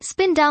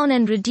Spin down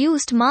and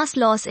reduced mass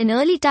loss in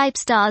early type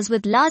stars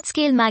with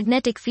large-scale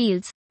magnetic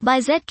fields,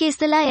 by Z.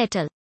 Kasthalai et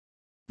al.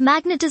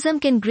 Magnetism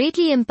can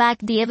greatly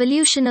impact the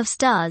evolution of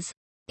stars.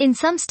 In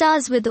some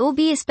stars with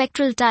OBA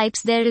spectral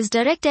types there is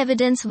direct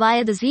evidence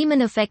via the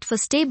Zeeman effect for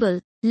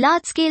stable,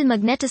 large-scale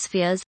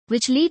magnetospheres,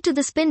 which lead to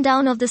the spin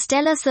down of the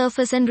stellar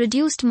surface and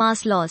reduced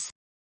mass loss.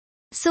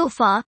 So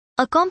far,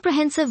 a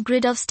comprehensive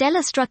grid of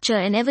stellar structure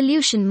and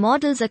evolution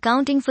models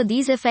accounting for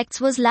these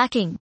effects was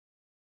lacking.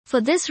 For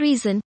this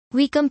reason,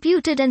 we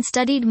computed and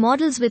studied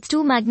models with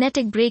 2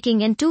 magnetic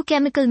braking and 2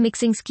 chemical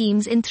mixing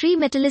schemes in 3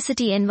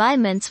 metallicity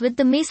environments with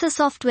the MESA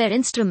software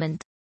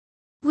instrument.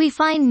 We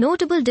find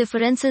notable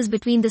differences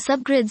between the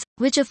subgrids,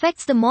 which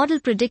affects the model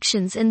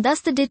predictions and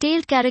thus the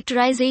detailed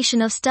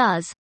characterization of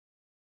stars.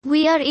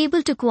 We are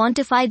able to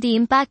quantify the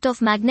impact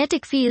of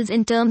magnetic fields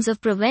in terms of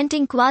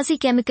preventing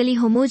quasi-chemically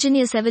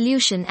homogeneous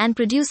evolution and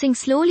producing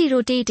slowly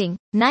rotating,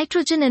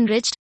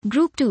 nitrogen-enriched,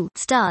 group 2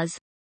 stars.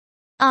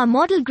 Our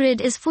model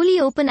grid is fully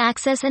open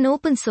access and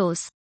open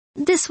source.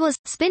 This was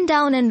spin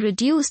down and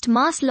reduced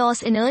mass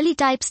loss in early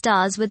type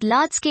stars with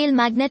large-scale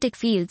magnetic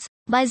fields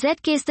by Z.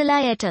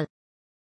 Kasthalai et al.